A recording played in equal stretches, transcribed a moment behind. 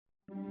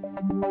Hi,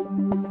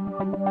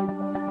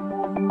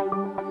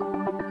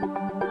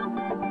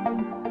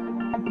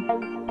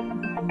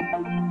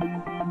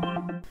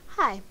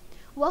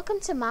 welcome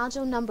to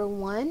module number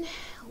 1,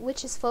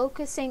 which is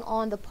focusing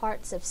on the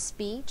parts of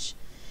speech.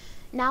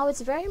 Now,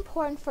 it's very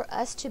important for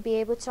us to be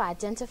able to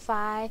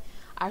identify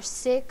our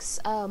 6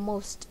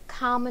 most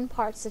common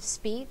parts of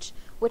speech,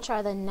 which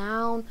are the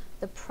noun,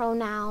 the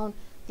pronoun,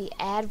 the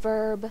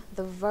adverb,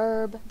 the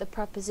verb, the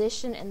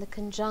preposition, and the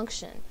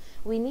conjunction.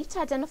 We need to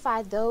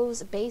identify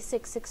those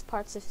basic 6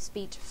 parts of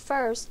speech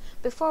first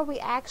before we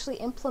actually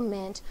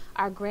implement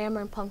our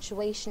grammar and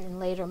punctuation in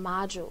later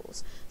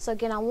modules. So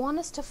again, I want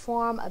us to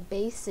form a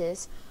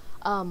basis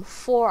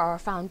for our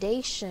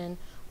foundation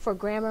for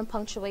grammar and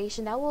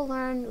punctuation that we'll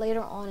learn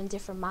later on in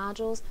different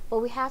modules, but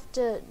we have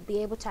to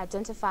be able to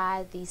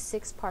identify these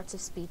 6 parts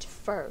of speech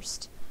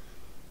first.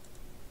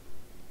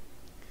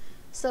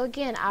 So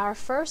again, our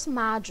first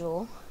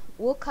module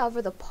will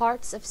cover the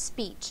parts of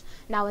speech.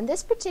 Now in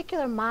this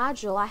particular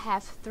module, I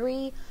have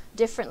 3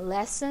 different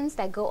lessons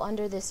that go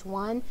under this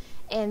one,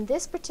 and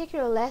this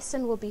particular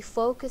lesson will be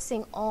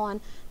focusing on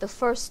the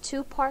first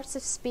 2 parts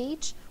of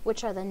speech,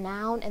 which are the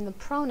noun and the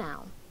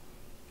pronoun.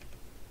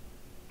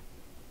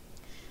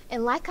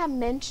 And like I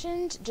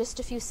mentioned just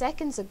a few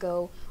seconds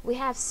ago, we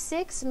have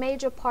 6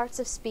 major parts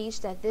of speech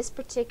that this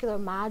particular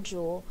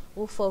module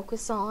will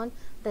focus on: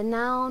 the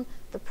noun,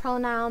 the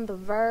pronoun, the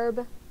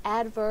verb,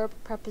 adverb,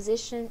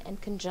 preposition, and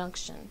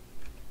conjunction.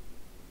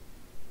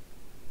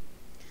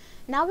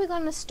 Now we're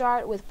going to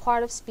start with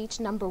part of speech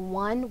number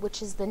 1,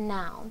 which is the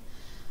noun.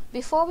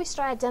 Before we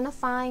start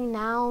identifying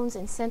nouns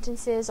and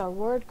sentences or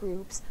word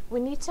groups, we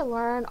need to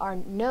learn or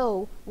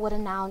know what a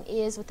noun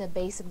is with a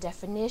basic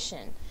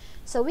definition.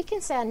 So we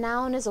can say a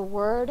noun is a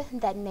word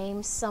that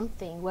names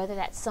something, whether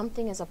that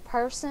something is a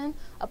person,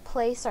 a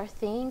place or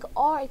thing,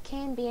 or it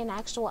can be an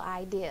actual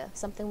idea,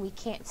 something we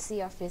can't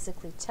see or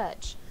physically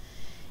touch.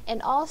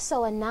 And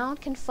also, a noun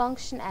can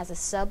function as a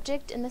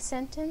subject in a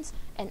sentence,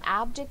 an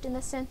object in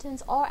a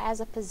sentence, or as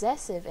a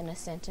possessive in a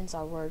sentence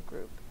or word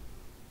group.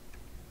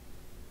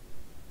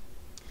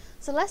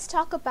 So let's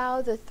talk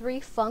about the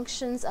 3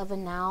 functions of a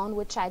noun,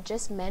 which I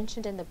just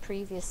mentioned in the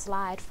previous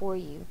slide for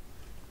you.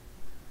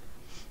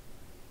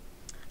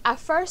 Our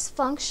first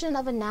function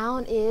of a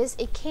noun is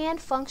it can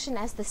function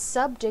as the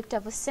subject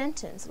of a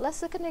sentence.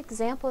 Let's look at an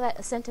example,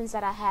 a sentence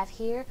that I have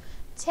here.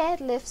 Ted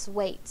lifts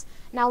weights.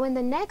 Now in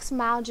the next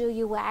module,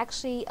 you will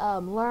actually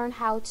learn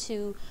how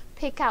to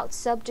pick out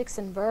subjects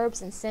and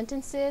verbs in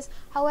sentences.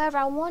 However,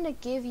 I want to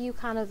give you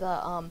kind of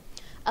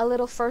a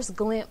little first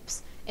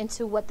glimpse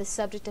into what the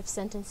subject of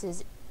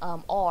sentences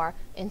are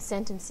in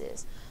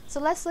sentences. So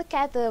let's look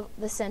at the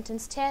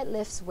sentence, Ted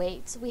lifts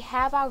weights. We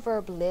have our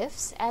verb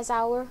lifts as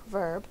our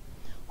verb.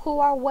 Who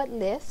or what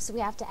lifts? We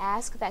have to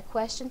ask that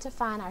question to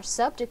find our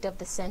subject of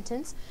the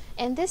sentence.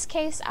 In this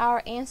case,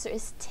 our answer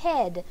is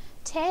Ted.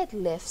 Ted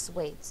lifts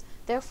weights.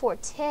 Therefore,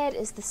 Ted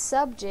is the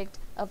subject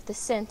of the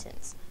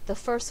sentence, the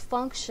first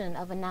function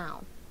of a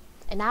noun.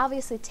 And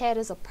obviously, Ted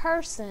is a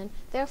person,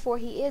 therefore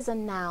he is a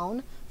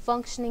noun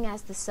functioning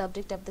as the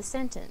subject of the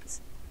sentence.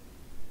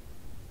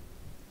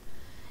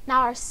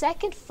 Now, our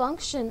second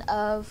function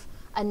of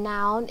a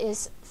noun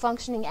is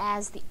functioning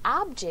as the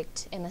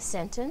object in a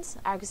sentence.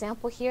 Our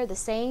example here, the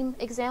same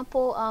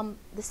example,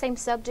 the same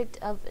subject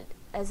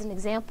as an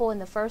example in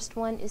the first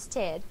one is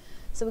Ted.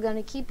 So we're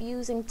going to keep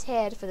using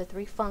Ted for the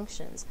 3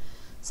 functions.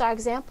 So our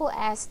example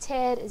as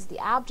Ted is the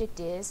object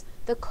is,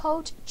 the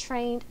coach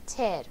trained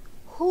Ted.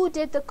 Who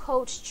did the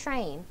coach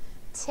train?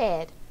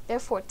 Ted.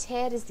 Therefore,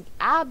 Ted is the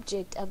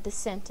object of the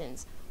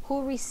sentence.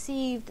 Who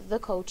received the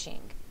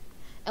coaching?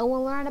 And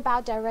we'll learn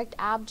about direct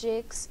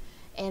objects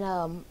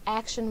and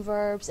action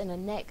verbs in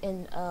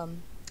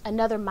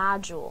another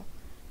module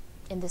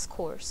in this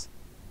course.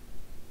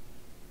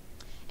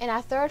 And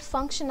our third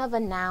function of a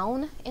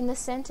noun in the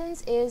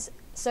sentence is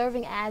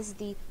serving as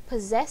the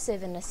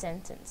possessive in the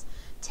sentence.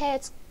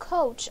 Ted's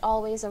coach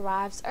always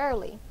arrives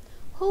early.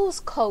 Whose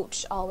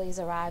coach always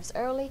arrives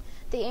early?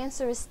 The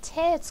answer is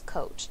Ted's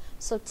coach.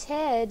 So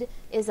Ted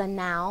is a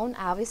noun,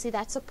 obviously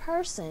that's a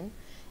person,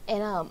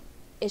 and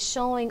is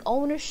showing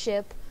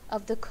ownership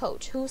of the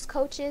coach. Whose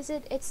coach is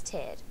it? It's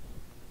Ted.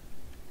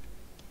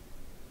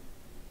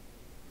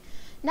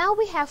 Now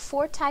we have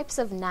 4 types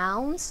of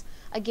nouns.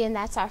 Again,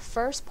 that's our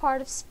first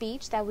part of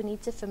speech that we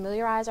need to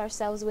familiarize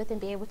ourselves with and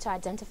be able to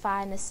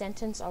identify in a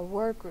sentence or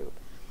word group.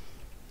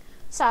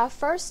 So our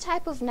first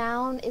type of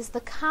noun is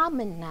the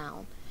common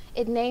noun.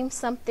 It names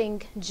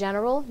something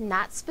general,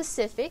 not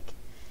specific,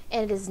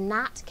 and it is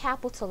not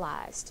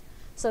capitalized.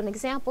 So an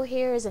example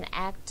here is an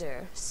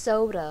actor,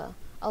 soda,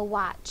 a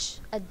watch,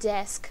 a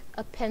desk,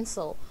 a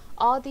pencil.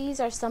 All these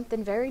are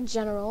something very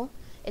general.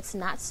 It's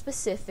not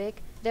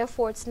specific,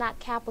 therefore it's not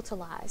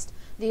capitalized.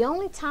 The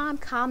only time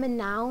common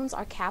nouns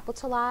are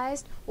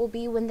capitalized will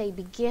be when they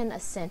begin a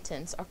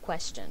sentence or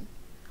question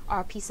or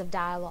a piece of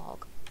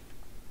dialogue.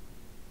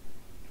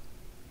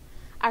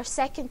 Our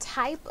second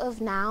type of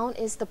noun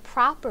is the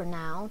proper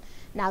noun.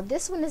 Now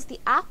this one is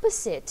the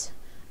opposite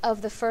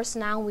of the first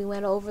noun, we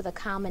went over the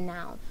common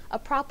noun. A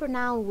proper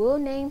noun will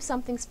name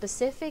something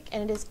specific,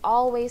 and it is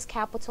always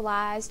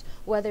capitalized,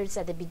 whether it's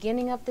at the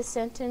beginning of the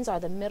sentence or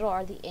the middle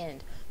or the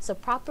end. So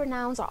proper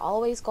nouns are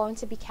always going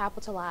to be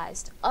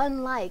capitalized,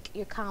 unlike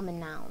your common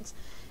nouns.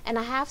 And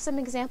I have some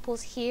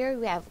examples here.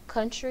 We have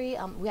country,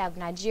 we have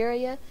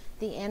Nigeria,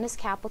 the N is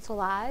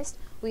capitalized.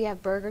 We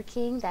have Burger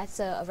King, that's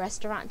a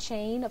restaurant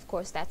chain, of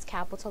course that's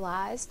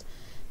capitalized.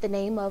 The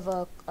name of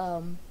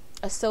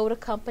a soda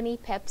company,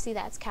 Pepsi,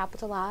 that's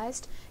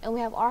capitalized. And we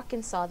have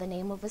Arkansas, the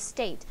name of a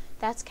state,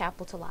 that's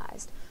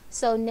capitalized.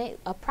 So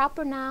a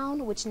proper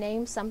noun which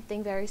names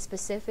something very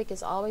specific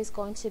is always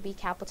going to be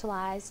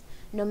capitalized,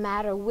 no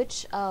matter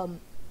which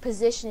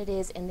position it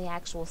is in the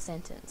actual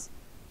sentence.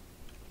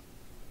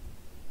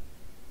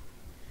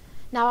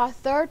 Now our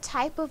third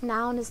type of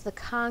noun is the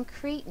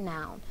concrete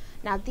noun.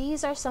 Now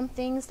these are some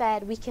things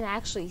that we can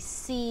actually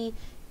see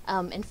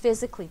and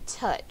physically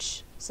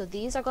touch. So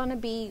these are going to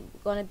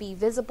be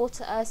visible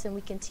to us, and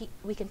we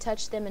can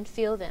touch them and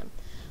feel them.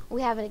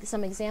 We have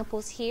some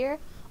examples here.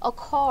 A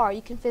car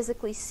you can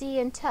physically see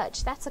and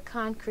touch. That's a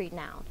concrete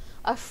noun.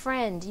 A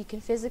friend, you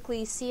can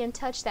physically see and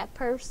touch that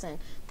person.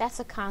 That's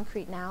a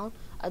concrete noun.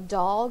 A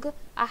dog,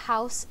 a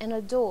house, and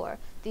a door.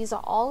 These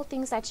are all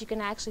things that you can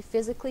actually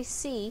physically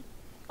see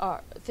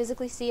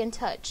and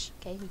touch.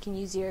 Okay, you can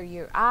use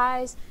your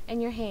eyes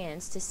and your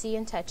hands to see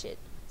and touch it.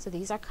 So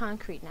these are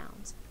concrete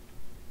nouns.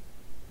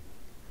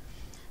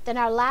 Then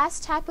our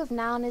last type of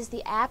noun is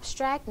the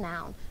abstract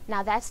noun.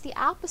 Now that's the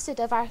opposite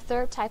of our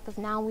third type of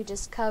noun we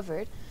just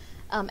covered.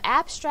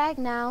 Abstract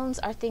nouns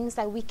are things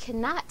that we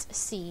cannot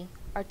see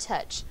or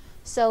touch.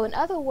 So in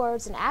other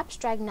words, an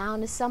abstract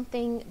noun is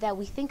something that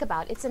we think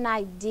about. It's an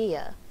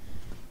idea.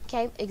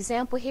 Okay,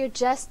 example here,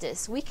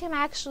 justice. We can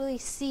actually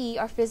see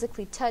or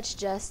physically touch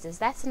justice.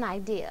 That's an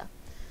idea.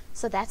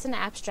 So that's an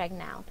abstract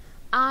noun.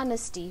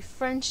 Honesty,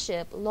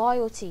 friendship,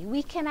 loyalty.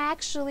 We can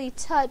actually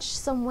touch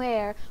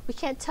somewhere. We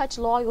can't touch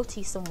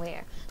loyalty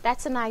somewhere.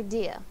 That's an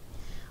idea.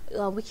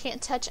 We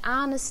can't touch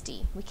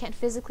honesty. We can't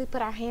physically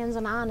put our hands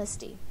on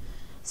honesty.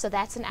 So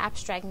that's an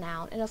abstract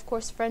noun. And of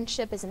course,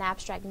 friendship is an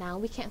abstract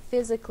noun. We can't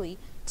physically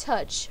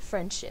touch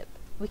friendship.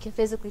 We can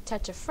physically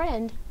touch a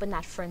friend, but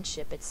not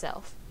friendship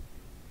itself.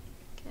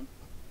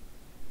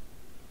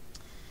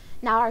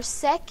 Now our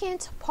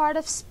second part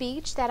of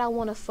speech that I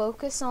want to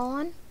focus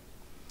on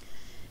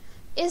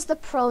is the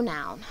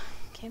pronoun,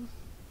 okay,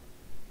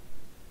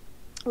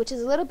 which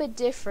is a little bit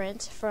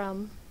different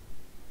from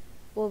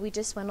what we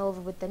just went over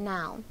with the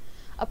noun.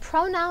 A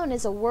pronoun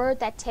is a word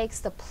that takes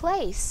the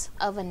place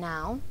of a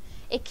noun.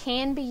 It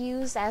can be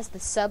used as the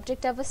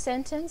subject of a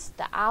sentence,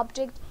 the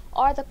object,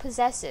 or the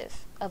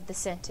possessive of the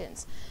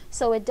sentence.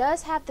 So it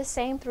does have the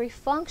same three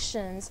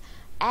functions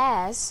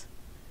as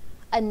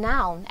a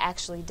noun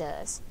actually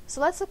does.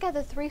 So let's look at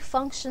the three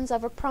functions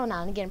of a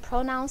pronoun. Again,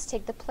 pronouns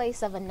take the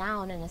place of a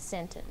noun in a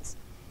sentence.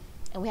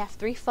 And we have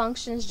three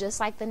functions just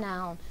like the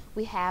noun.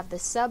 We have the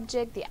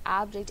subject, the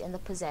object, and the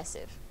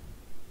possessive.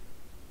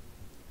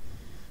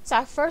 So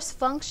our first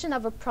function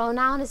of a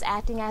pronoun is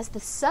acting as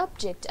the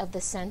subject of the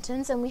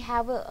sentence, and we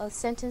have a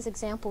sentence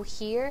example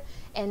here,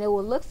 and it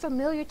will look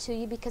familiar to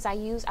you because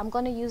I'm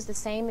going to use the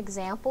same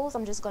examples.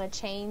 I'm just going to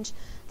change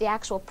the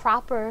actual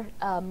proper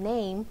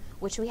name,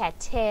 which we had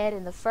Ted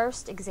in the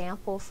first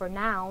example for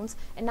nouns,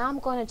 and now I'm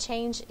going to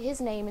change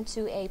his name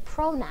into a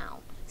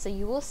pronoun. So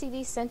you will see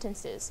these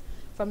sentences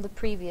from the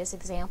previous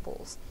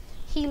examples.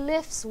 He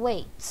lifts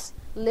weights.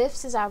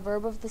 Lifts is our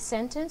verb of the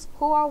sentence.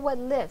 Who or what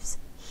lifts?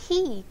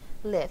 He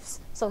lifts.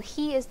 So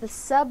he is the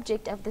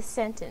subject of the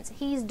sentence.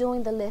 He's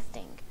doing the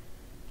lifting.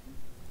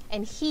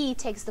 And he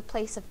takes the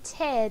place of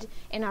Ted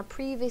in our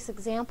previous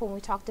example when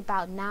we talked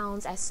about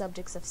nouns as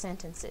subjects of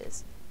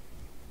sentences.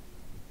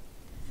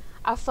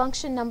 Our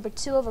function number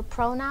 2 of a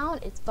pronoun,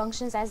 it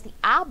functions as the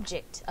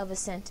object of a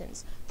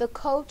sentence. The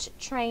coach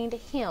trained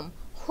him.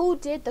 Who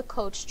did the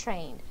coach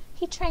train?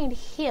 He trained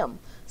him.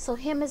 So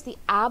him is the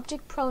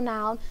object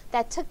pronoun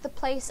that took the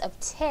place of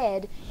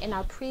Ted in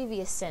our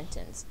previous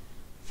sentence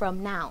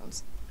from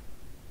nouns.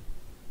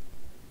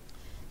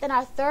 Then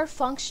our third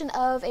function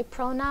of a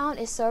pronoun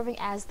is serving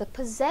as the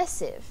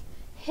possessive.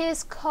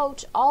 His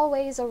coach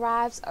always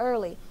arrives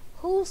early.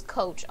 Whose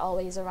coach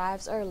always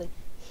arrives early?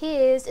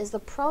 His is the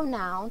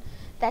pronoun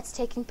that's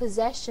taking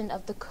possession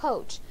of the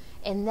coach,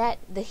 and that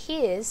the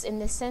his in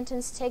this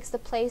sentence takes the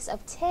place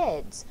of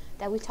Ted's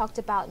that we talked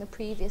about in the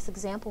previous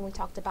example when we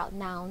talked about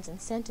nouns and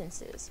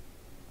sentences.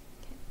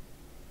 Okay.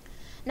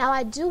 Now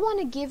I do want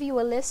to give you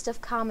a list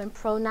of common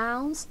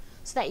pronouns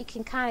so that you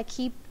can kind of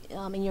keep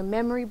in your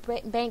memory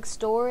bank,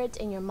 store it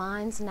in your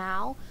minds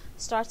now.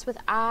 Starts with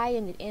I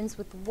and it ends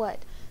with what.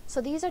 So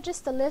these are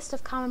just a list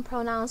of common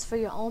pronouns for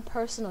your own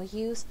personal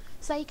use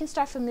so that you can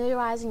start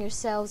familiarizing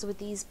yourselves with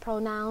these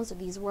pronouns or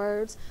these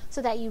words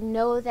so that you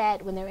know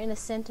that when they're in a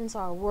sentence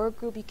or a word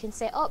group you can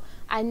say, oh,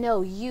 I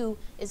know you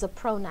is a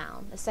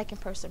pronoun, a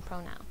second person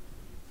pronoun.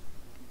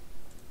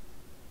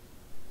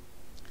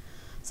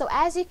 So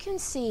as you can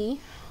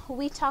see,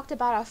 we talked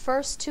about our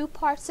first two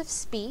parts of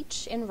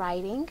speech in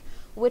writing,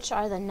 which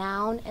are the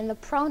noun and the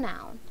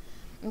pronoun.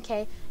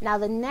 Okay, now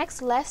the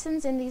next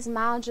lessons in these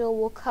modules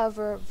will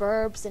cover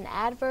verbs and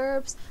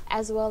adverbs,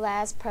 as well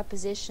as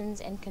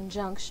prepositions and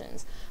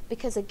conjunctions,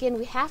 because again,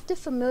 we have to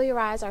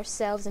familiarize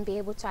ourselves and be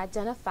able to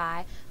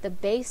identify the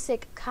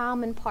basic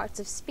common parts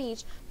of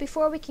speech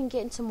before we can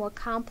get into more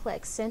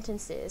complex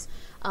sentences,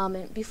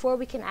 and before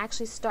we can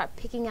actually start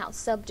picking out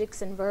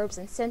subjects and verbs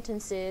and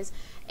sentences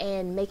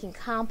and making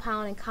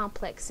compound and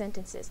complex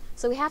sentences.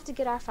 So we have to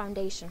get our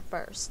foundation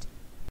first.